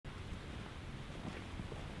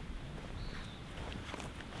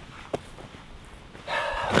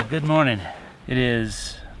Good morning. It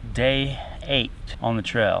is day 8 on the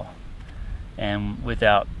trail and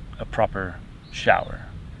without a proper shower.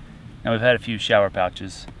 Now we've had a few shower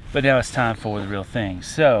pouches, but now it's time for the real thing.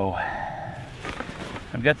 So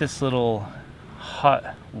I've got this little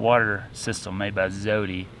hot water system made by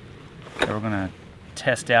Zodi that we're gonna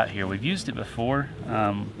test out here. We've used it before,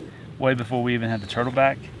 way before we even had the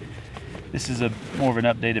Turtleback. This is more of an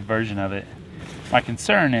updated version of it. My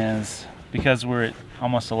concern is, because we're at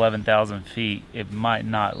almost 11,000 feet, it might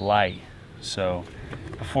not light. So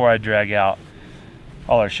before I drag out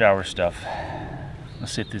all our shower stuff,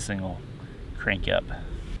 let's see if this thing will crank up.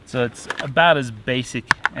 So it's about as basic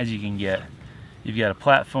as you can get. You've got a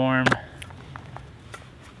platform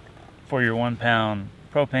for your 1-pound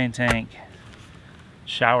propane tank,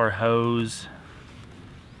 shower hose,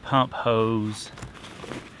 pump hose,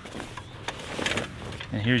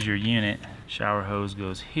 and here's your unit. Shower hose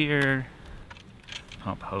goes here,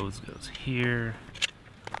 pump hose goes here.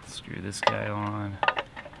 Screw this guy on.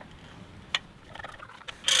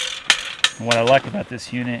 And what I like about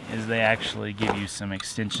this unit is they actually give you some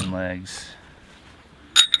extension legs,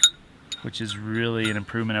 which is really an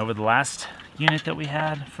improvement over the last unit that we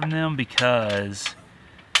had from them, because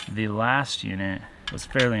the last unit was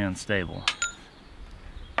fairly unstable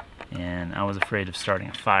and I was afraid of starting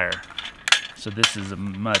a fire. So this is a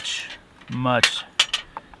much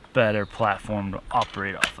better platform to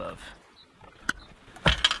operate off of.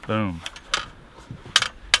 Boom.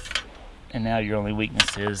 And now your only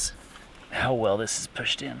weakness is how well this is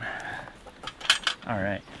pushed in.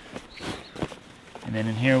 Alright. And then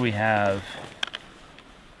in here we have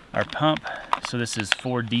our pump. So this is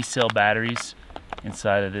 4 D-cell batteries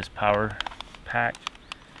inside of this power pack.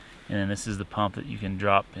 And then this is the pump that you can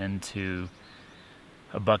drop into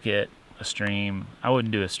a bucket, a stream. I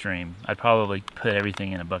wouldn't do a stream. I'd probably put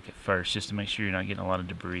everything in a bucket first, just to make sure you're not getting a lot of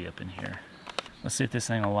debris up in here. Let's see if this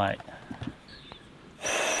thing will light.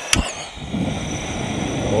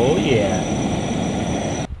 Oh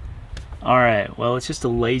yeah. Alright, well, it's just a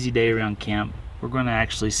lazy day around camp. We're going to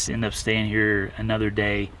actually end up staying here another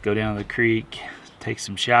day, go down to the creek, take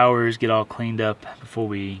some showers, get all cleaned up before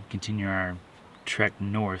we continue our trek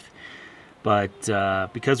north. But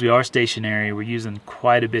because we are stationary, we're using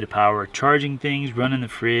quite a bit of power, charging things, running the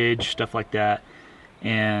fridge, stuff like that.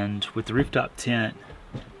 And with the rooftop tent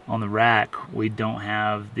on the rack, we don't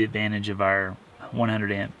have the advantage of our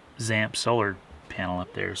 100 amp Zamp solar panel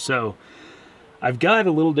up there. So I've got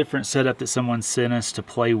a little different setup that someone sent us to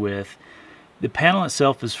play with. The panel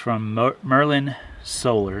itself is from Merlin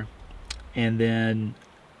Solar, and then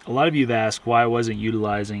a lot of you have asked why I wasn't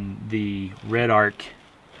utilizing the RedArc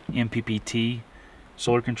MPPT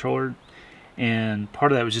solar controller, and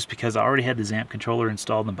part of that was just because I already had the Zamp controller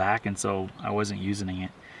installed in the back, and so I wasn't using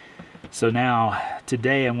it. So now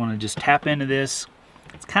today I want to just tap into this.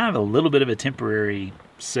 It's kind of a little bit of a temporary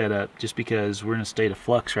setup just because we're in a state of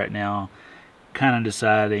flux right now, kind of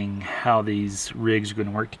deciding how these rigs are going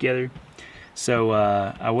to work together. So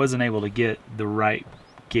I wasn't able to get the right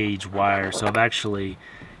gauge wire, so I've actually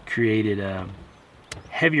created a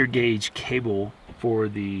heavier gauge cable for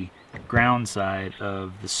the ground side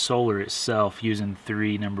of the solar itself, using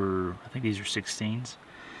 3 number, I think these are 16s.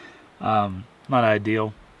 Not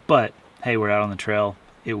ideal, but hey, we're out on the trail.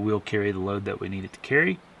 It will carry the load that we need it to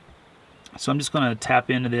carry. So I'm just going to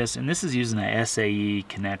tap into this, and this is using a SAE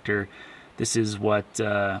connector. This is what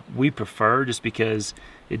we prefer, just because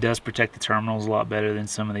it does protect the terminals a lot better than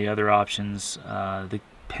some of the other options. The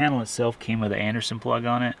panel itself came with an Anderson plug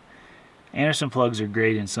on it. Anderson plugs are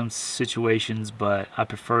great in some situations, but I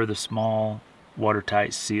prefer the small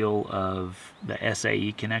watertight seal of the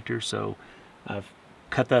SAE connector. So I've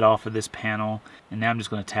cut that off of this panel, and now I'm just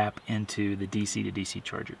going to tap into the DC to DC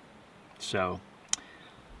charger. So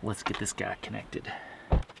let's get this guy connected.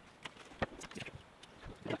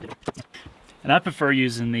 And I prefer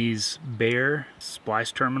using these bare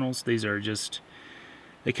splice terminals. These are just,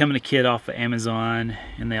 they come in a kit off of Amazon,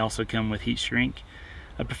 and they also come with heat shrink.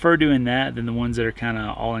 I prefer doing that than the ones that are kind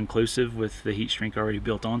of all-inclusive with the heat shrink already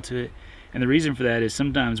built onto it. And the reason for that is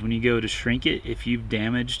sometimes when you go to shrink it, if you've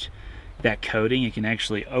damaged that coating, it can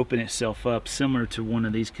actually open itself up, similar to one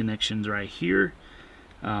of these connections right here.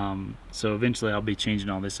 So eventually I'll be changing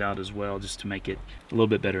all this out as well, just to make it a little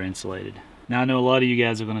bit better insulated. Now I know a lot of you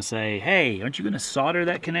guys are going to say, hey, aren't you going to solder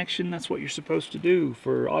that connection? That's what you're supposed to do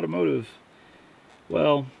for automotive.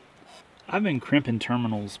 Well, I've been crimping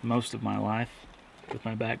terminals most of my life, with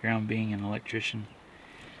my background being an electrician.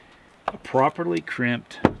 A properly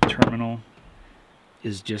crimped terminal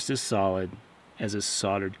is just as solid as a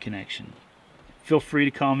soldered connection. Feel free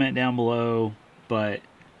to comment down below, but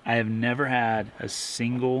I have never had a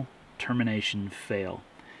single termination fail.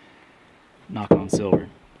 Knock on silver.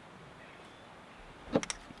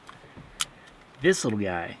 This little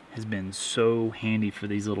guy has been so handy for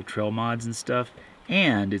these little trail mods and stuff,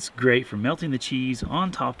 and it's great for melting the cheese on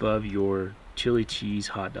top of your chili cheese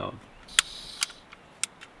hot dog.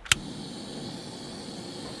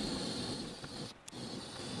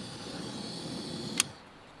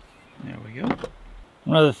 There we go.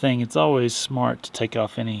 Another thing, it's always smart to take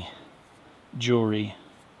off any jewelry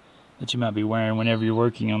that you might be wearing whenever you're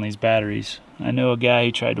working on these batteries. I know a guy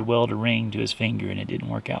who tried to weld a ring to his finger and it didn't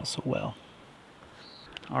work out so well.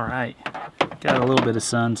 Alright, got a little bit of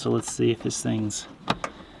sun, so let's see if this thing's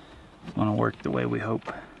gonna work the way we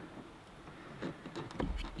hope.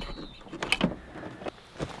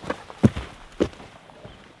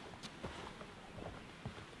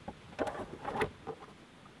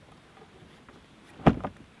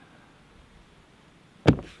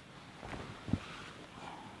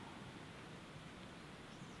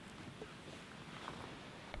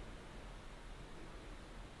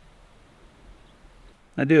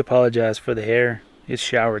 I do apologize for the hair. It's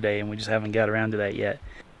shower day and we just haven't got around to that yet.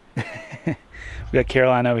 We got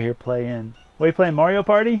Caroline over here playing. What are you playing, Mario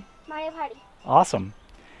Party? Mario Party. Awesome.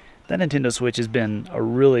 That Nintendo Switch has been a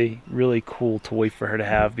really, really cool toy for her to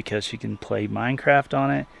have because she can play Minecraft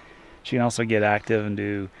on it. She can also get active and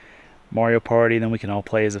do Mario Party. Then we can all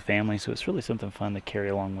play as a family. So it's really something fun to carry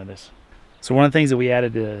along with us. So one of the things that we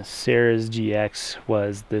added to Sarah's GX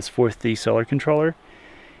was this 4th solar controller.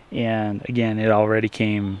 And again, it already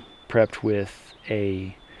came prepped with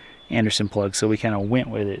a Anderson plug, so we kind of went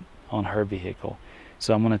with it on her vehicle.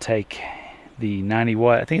 So I'm going to take the 90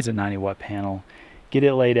 watt, I think it's a 90 watt panel, get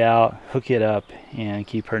it laid out, hook it up, and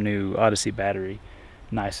keep her new Odyssey battery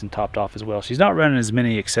nice and topped off as well. She's not running as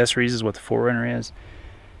many accessories as what the 4Runner is,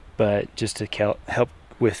 but just to help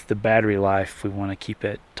with the battery life, we want to keep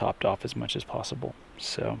it topped off as much as possible.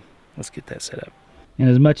 So let's get that set up. And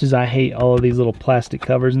as much as I hate all of these little plastic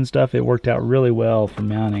covers and stuff, it worked out really well for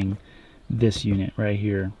mounting this unit right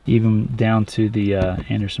here, even down to the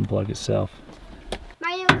Anderson plug itself.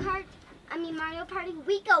 Mario Party,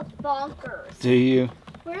 we go bonkers. Do you?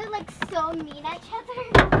 We're like so mean at each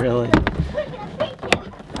other. Really? Thank you.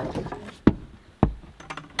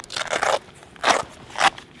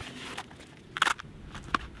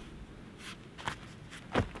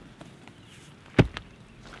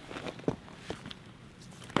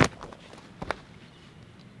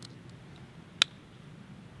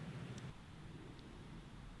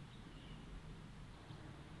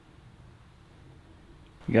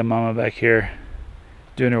 We got Mama back here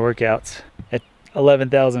doing her workouts at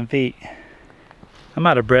 11,000 feet. I'm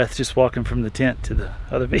out of breath just walking from the tent to the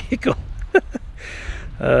other vehicle.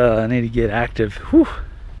 I need to get active. Whew.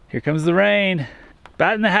 Here comes the rain.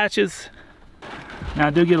 Batten the hatches. Now I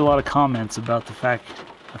do get a lot of comments about the fact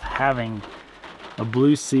of having a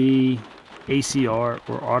Blue Sea ACR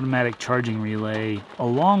or automatic charging relay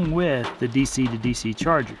along with the DC to DC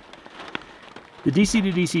charger. The DC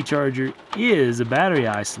to DC charger is a battery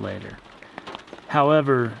isolator.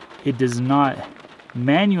 However, it does not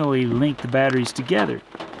manually link the batteries together.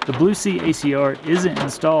 The Blue Sea ACR isn't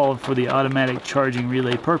installed for the automatic charging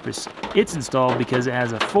relay purpose. It's installed because it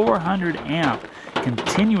has a 400 amp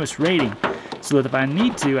continuous rating, so that if I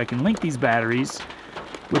need to, I can link these batteries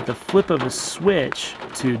with the flip of a switch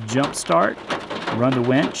to jump start, run the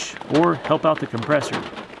winch, or help out the compressor.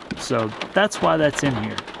 So that's why that's in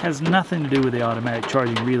here. It has nothing to do with the automatic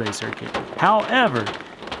charging relay circuit. However,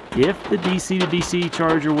 if the DC to DC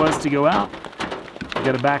charger was to go out, you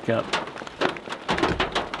got a backup.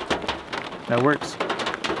 That works.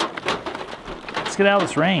 Let's get out of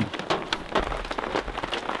this rain.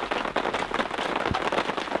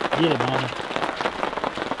 Get it, Mama.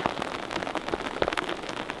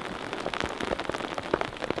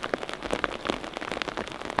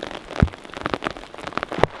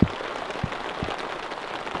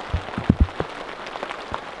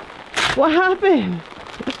 What happened?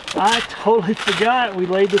 I totally forgot we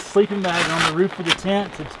laid this sleeping bag on the roof of the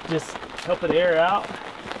tent to just help it air out.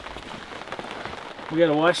 We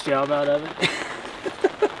got a wash job out of it.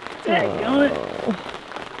 Daggone it.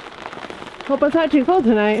 Hope it's not too cold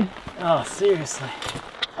tonight. Oh, seriously.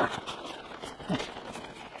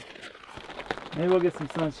 Maybe we'll get some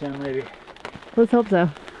sunshine later. Let's hope so.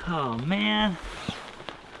 Oh, man.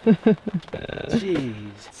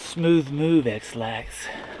 Jeez. Smooth move, X-Lax.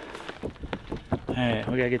 Alright,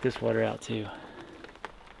 we gotta get this water out too.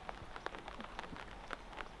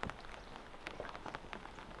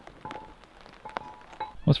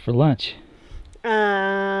 What's for lunch?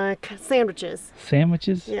 Sandwiches.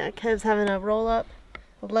 Sandwiches? Yeah, Kev's having a roll up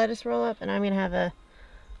lettuce roll up, and I'm gonna have a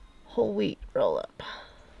whole wheat roll up.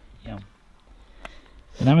 Yeah.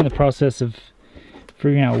 And I'm in the process of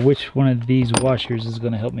figuring out which one of these washers is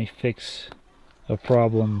going to help me fix a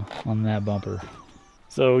problem on that bumper.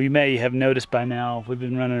 So you may have noticed by now we've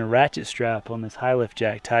been running a ratchet strap on this high lift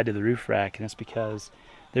jack tied to the roof rack, and it's because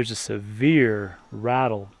there's a severe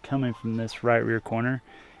rattle coming from this right rear corner,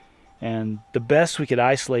 and the best we could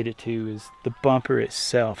isolate it to is the bumper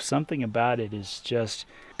itself. Something about it is just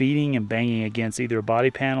beating and banging against either a body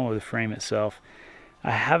panel or the frame itself. I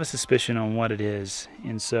have a suspicion on what it is,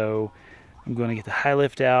 and so I'm going to get the high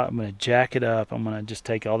lift out, I'm going to jack it up, I'm going to just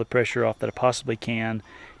take all the pressure off that I possibly can,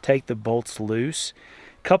 take the bolts loose.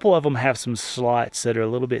 A couple of them have some slots that are a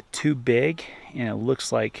little bit too big, and it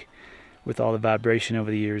looks like with all the vibration over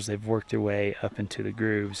the years they've worked their way up into the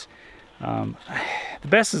grooves. The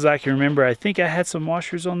best as I can remember, I think I had some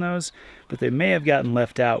washers on those, but they may have gotten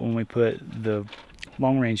left out when we put the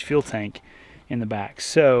long-range fuel tank in the back.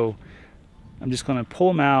 So I'm just going to pull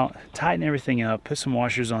them out, tighten everything up, put some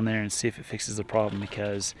washers on there and see if it fixes the problem,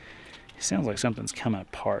 because it sounds like something's coming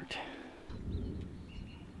apart.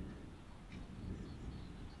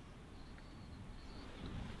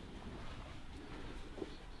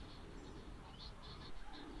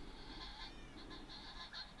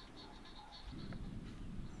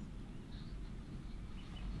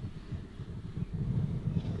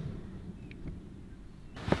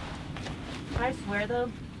 I swear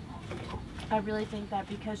though, I really think that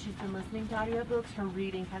because she's been listening to audiobooks, her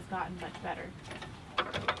reading has gotten much better.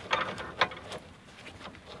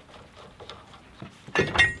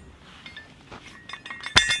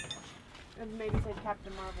 And maybe save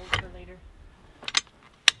Captain Marvel for later.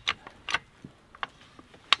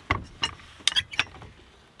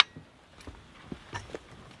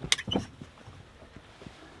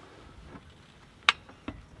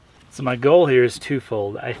 So my goal here is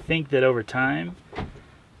twofold. I think that over time,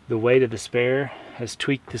 the weight of the spare has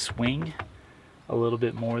tweaked this wing a little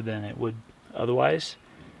bit more than it would otherwise.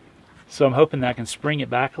 So I'm hoping that I can spring it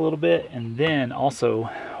back a little bit, and then also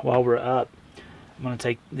while we're up, I'm going to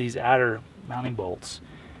take these outer mounting bolts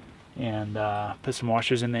and put some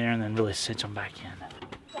washers in there and then really cinch them back in.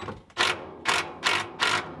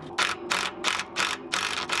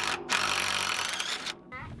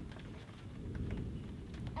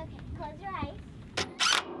 Okay, close your eyes.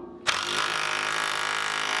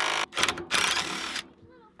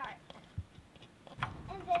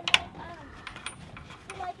 And then,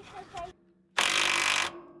 like it says right.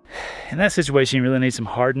 In that situation, you really need some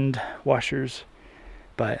hardened washers,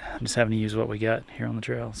 but I'm just having to use what we got here on the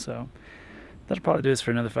trail. So that'll probably do us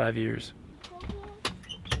for another 5 years.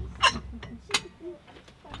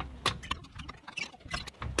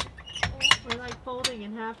 We're like folding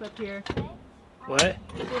in half up here. What?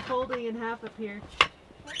 We're folding in half up here.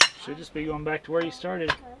 Should just be going back to where you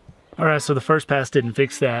started. Alright, so the first pass didn't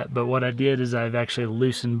fix that, but what I did is I've actually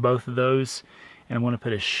loosened both of those, and I want to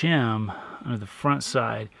put a shim under the front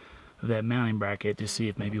side of that mounting bracket to see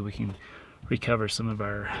if maybe we can recover some of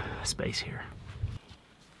our space here.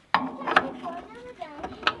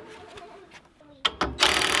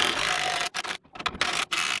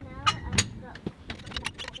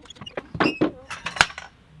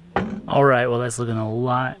 Alright, well that's looking a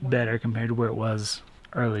lot better compared to where it was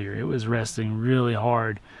earlier. It was resting really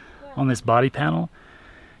hard on this body panel,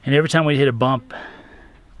 and every time we hit a bump, the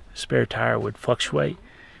spare tire would fluctuate.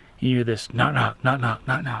 You hear this knock knock knock knock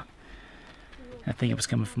knock knock. I think it was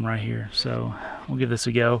coming from right here, so we'll give this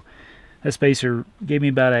a go. That spacer gave me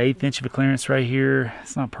about an 1/8 inch of a clearance right here.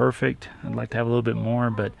 It's not perfect. I'd like to have a little bit more,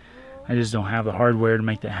 but I just don't have the hardware to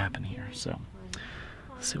make that happen here. So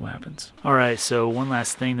let's see what happens. All right, so one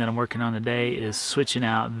last thing that I'm working on today is switching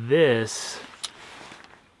out this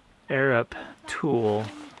air up tool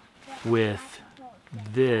with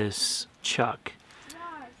this chuck.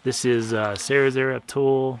 This is Sarah's air up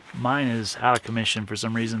tool. Mine is out of commission for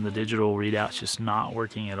some reason. The digital readout's just not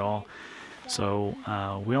working at all. So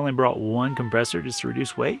we only brought one compressor just to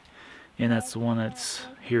reduce weight, and that's the one that's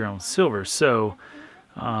here on silver. So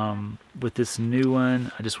with this new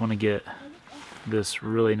one, I just want to get this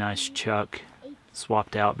really nice chuck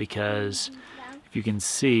swapped out, because if you can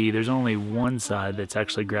see, there's only one side that's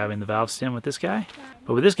actually grabbing the valve stem with this guy,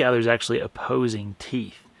 but with this guy there's actually opposing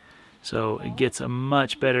teeth, so it gets a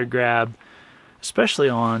much better grab, especially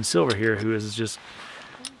on silver here, who has just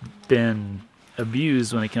been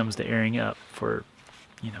abused when it comes to airing up for,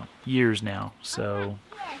 you know, years now. So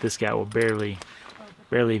this guy will barely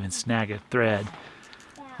even snag a thread,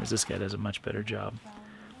 whereas this guy does a much better job.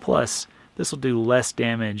 Plus this will do less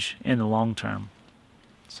damage in the long term.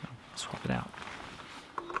 So swap it out.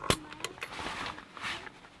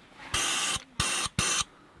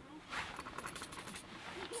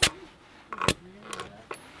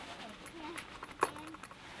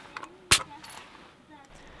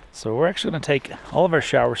 So we're actually going to take all of our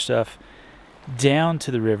shower stuff down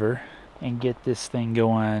to the river and get this thing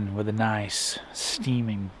going with a nice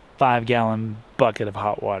steaming 5-gallon bucket of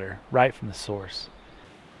hot water right from the source.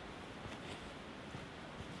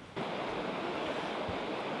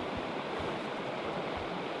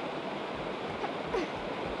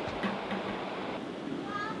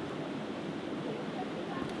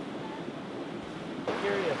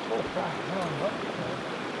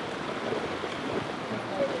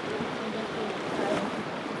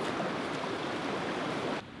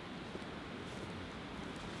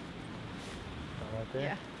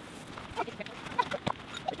 Yeah.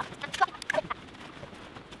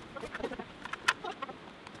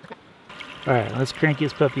 All right, let's crank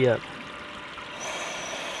this puppy up.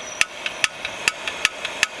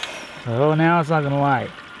 Oh, now it's not gonna light.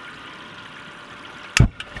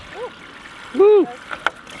 Woo!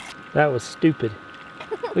 That was stupid.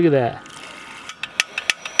 Look at that.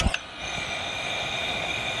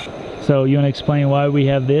 So you want to explain why we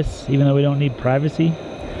have this, even though we don't need privacy?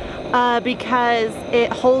 Because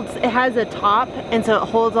it has a top, and so it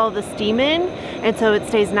holds all the steam in, and so it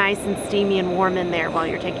stays nice and steamy and warm in there while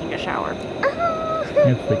you're taking a shower.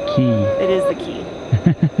 That's the key. It is the key.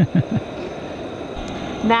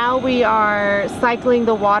 Now we are cycling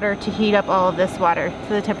the water to heat up all of this water to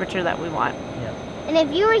the temperature that we want. Yep. And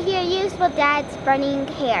if you were here, you'd smell Dad's burning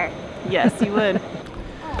hair. Yes, you would.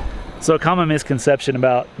 So a common misconception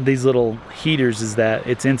about these little heaters is that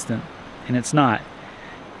it's instant, and it's not.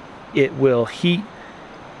 It will heat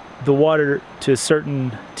the water to a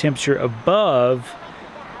certain temperature above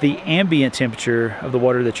the ambient temperature of the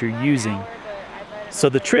water that you're using. So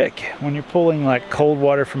the trick when you're pulling like cold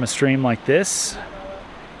water from a stream like this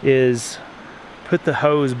is put the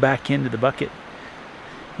hose back into the bucket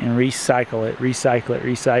and recycle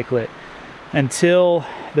it until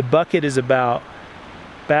the bucket is about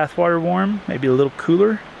bathwater warm, maybe a little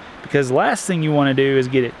cooler, because the last thing you want to do is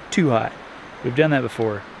get it too hot. We've done that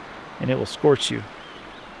before and it will scorch you.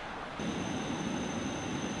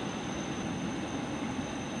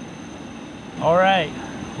 All right,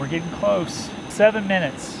 we're getting close. 7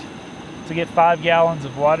 minutes to get 5 gallons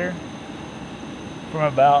of water from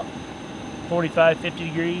about 45, 50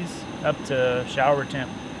 degrees up to shower temp.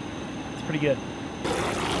 It's pretty good.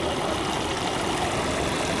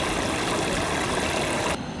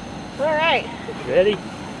 All right. Ready?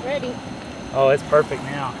 Ready. Oh, it's perfect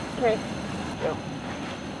now. Okay. Go.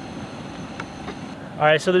 All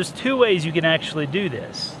right, so there's 2 ways you can actually do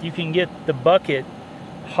this. You can get the bucket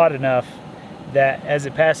hot enough that as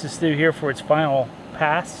it passes through here for its final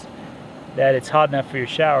pass, that it's hot enough for your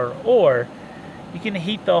shower, or you can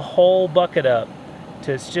heat the whole bucket up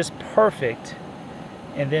till it's just perfect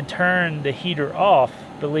and then turn the heater off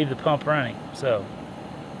but leave the pump running. So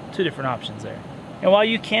 2 different options there. And while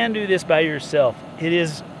you can do this by yourself, it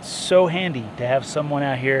is so handy to have someone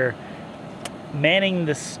out here manning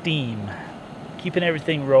the steam, keeping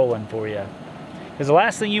everything rolling for you. Because the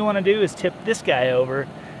last thing you want to do is tip this guy over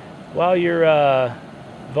while you're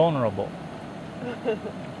vulnerable.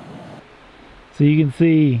 So you can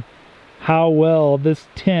see how well this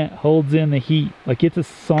tent holds in the heat. Like it's a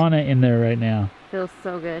sauna in there right now. Feels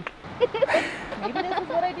so good. Maybe this is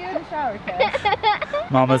what I do in the shower, Cass.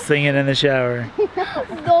 Mama's singing in the shower.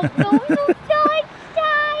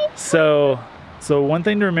 So one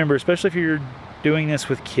thing to remember, especially if you're doing this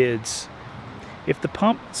with kids, if the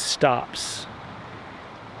pump stops,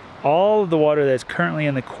 all of the water that's currently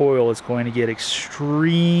in the coil is going to get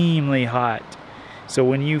extremely hot. So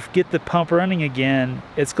when you get the pump running again,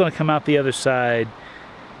 it's going to come out the other side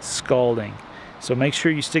scalding. So make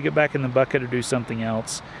sure you stick it back in the bucket or do something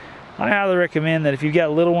else. I highly recommend that if you've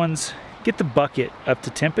got little ones, get the bucket up to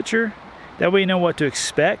temperature. That way you know what to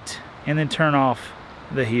expect, and then turn off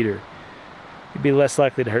the heater. You'd be less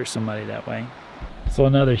likely to hurt somebody that way. So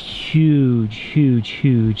another huge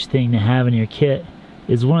thing to have in your kit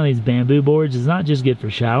is one of these bamboo boards. It's not just good for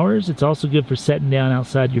showers, it's also good for setting down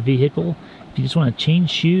outside your vehicle. If you just want to change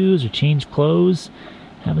shoes or change clothes,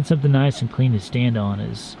 having something nice and clean to stand on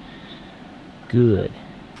is good.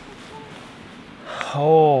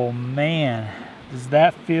 Oh man, does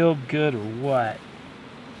that feel good or what?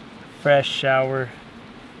 Fresh shower.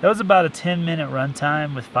 That was about a 10-minute run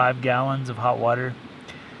time with 5 gallons of hot water.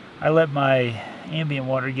 I let my ambient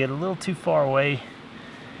water get a little too far away.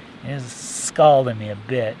 It was scalding me a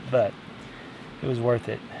bit, but it was worth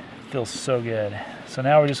it. It feels so good. So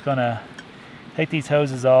now we're just gonna take these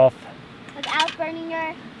hoses off. Without burning your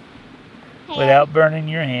hand. Without burning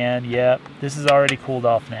your hand, yep. This is already cooled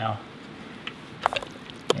off now.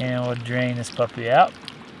 And we'll drain this puppy out.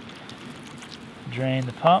 Drain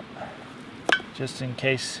the pump, just in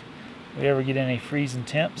case we ever get any freezing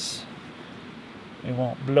temps, we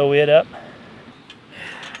won't blow it up.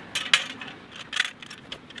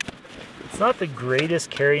 It's not the greatest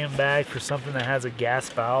carrying bag for something that has a gas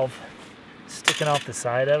valve sticking off the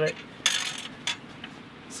side of it.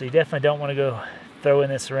 So you definitely don't want to go throwing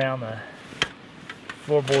this around the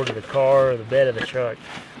floorboard of the car or the bed of the truck.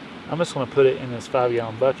 I'm just going to put it in this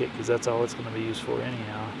 5-gallon bucket because that's all it's going to be used for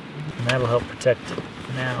anyhow. And that'll help protect it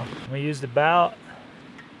for now. We used about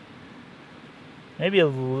maybe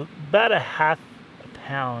about a half a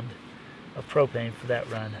pound of propane for that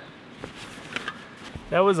run.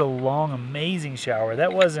 That was a long, amazing shower.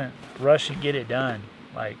 That wasn't rush and get it done.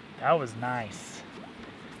 Like, that was nice.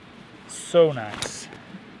 So nice.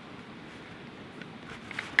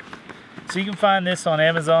 So you can find this on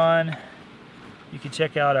Amazon. You can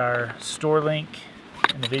check out our store link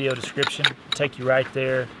in the video description. It'll take you right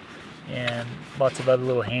there, and lots of other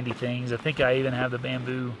little handy things. I think I even have the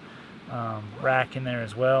bamboo rack in there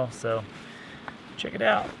as well. So check it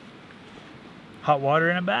out. Hot water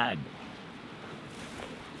in a bag.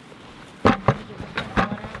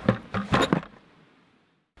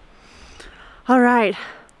 All right,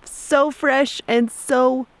 so fresh and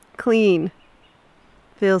so clean.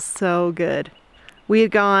 Feels so good. We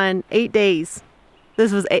had gone 8 days.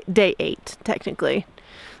 This was day 8 technically.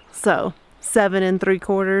 So 7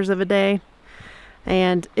 3/4 of a day.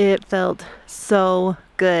 And it felt so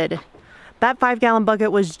good. That 5-gallon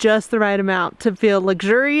bucket was just the right amount to feel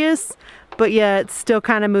luxurious, but yet still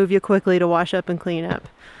kind of move you quickly to wash up and clean up.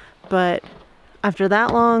 But after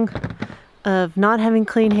that long of not having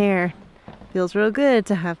clean hair, feels real good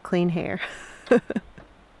to have clean hair.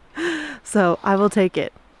 So I will take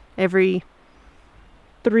it every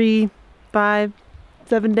 3, 5,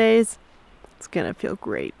 7 days. It's gonna feel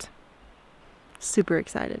great. Super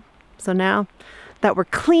excited. So now that we're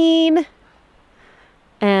clean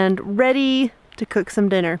and ready to cook some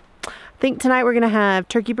dinner, I think tonight we're gonna have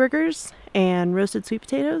turkey burgers and roasted sweet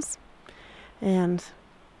potatoes, and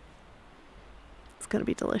it's gonna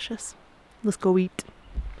be delicious. Let's go eat.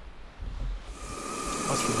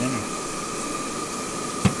 What's for dinner?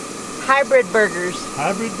 Hybrid burgers.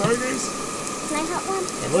 Hybrid burgers? Can I have one?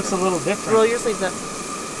 It looks a little different. Roll your sleeves up.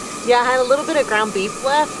 Yeah, I had a little bit of ground beef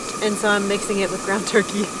left, and so I'm mixing it with ground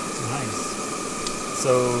turkey. Nice.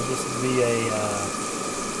 So this would be a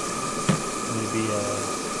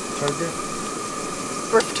turger?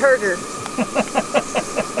 Turger.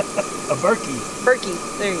 A Berkey. Berkey.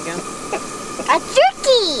 There you go. A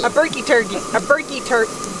turkey! A Berkey turkey. A Berkey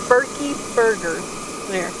burger.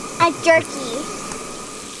 There. A jerky.